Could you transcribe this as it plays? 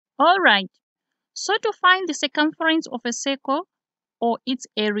Alright, so to find the circumference of a circle or its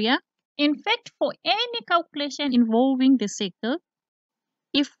area, in fact, for any calculation involving the circle,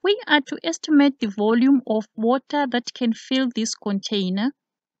 if we are to estimate the volume of water that can fill this container,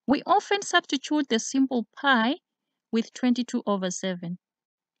 we often substitute the simple pi with 22/7.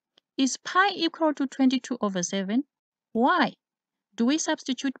 Is pi equal to 22/7? Why do we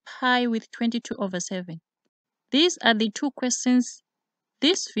substitute pi with 22/7? These are the two questions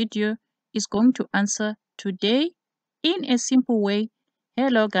this video is going to answer today in a simple way.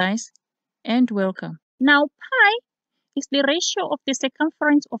 Hello guys and welcome. Now pi is the ratio of the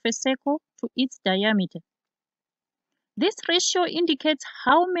circumference of a circle to its diameter. This ratio indicates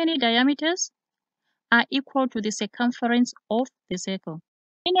how many diameters are equal to the circumference of the circle.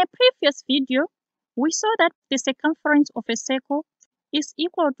 In a previous video, we saw that the circumference of a circle is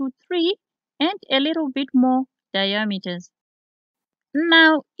equal to 3 and a little bit more diameters.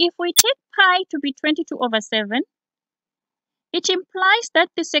 Now, if we take pi to be 22/7, it implies that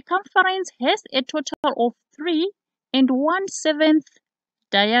the circumference has a total of 3 and 1/7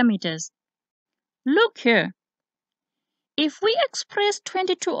 diameters. Look here. If we express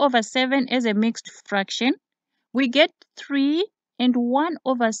 22/7 as a mixed fraction, we get 3 and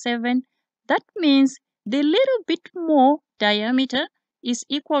 1/7. That means the little bit more diameter is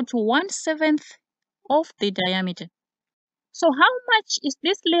equal to 1/7 of the diameter. So how much is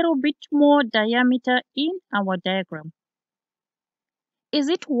this little bit more diameter in our diagram? Is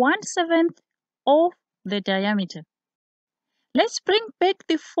it 1/7 of the diameter? Let's bring back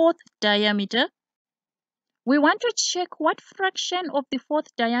the fourth diameter. We want to check what fraction of the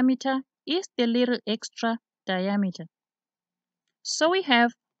fourth diameter is the little extra diameter. So we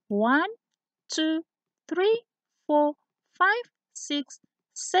have 1, 2, 3, 4, 5, 6,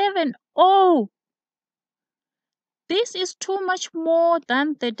 7. Oh! This is too much more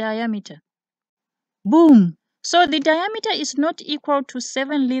than the diameter. Boom! So the diameter is not equal to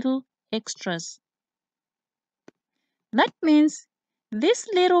 7 little extras. That means this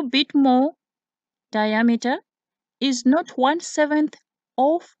little bit more diameter is not 1/7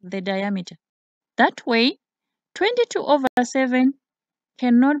 of the diameter. That way, 22/7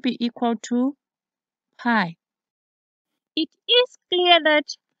 cannot be equal to pi. It is clear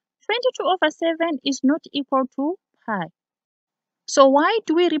that 22/7 is not equal to pi. So why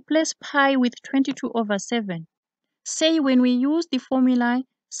do we replace pi with 22/7? Say when we use the formula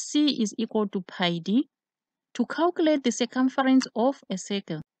C is equal to pi d to calculate the circumference of a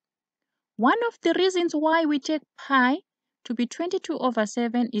circle. One of the reasons why we take pi to be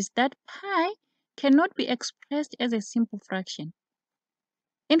 22/7 is that pi cannot be expressed as a simple fraction.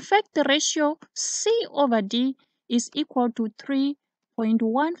 In fact, the ratio C/d is equal to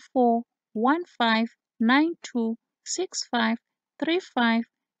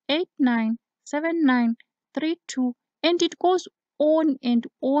 3.1415926535897932, and it goes on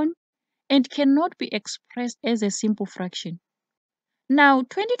and cannot be expressed as a simple fraction. Now,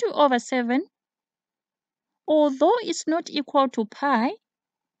 22/7, although it's not equal to pi,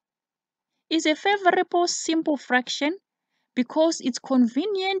 is a favorable simple fraction because it's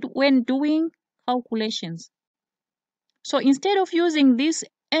convenient when doing calculations. So instead of using this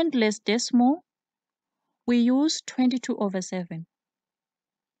endless decimal, we use 22/7,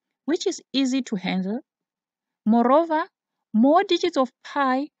 which is easy to handle. Moreover, more digits of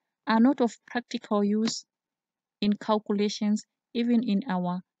pi are not of practical use in calculations, even in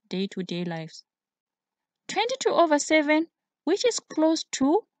our day-to-day lives. 22/7, which is close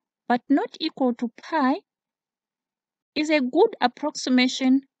to but not equal to pi, is a good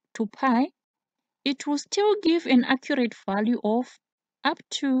approximation to pi. It will still give an accurate value of up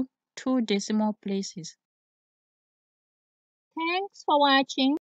to 2 decimal places. Thanks for watching.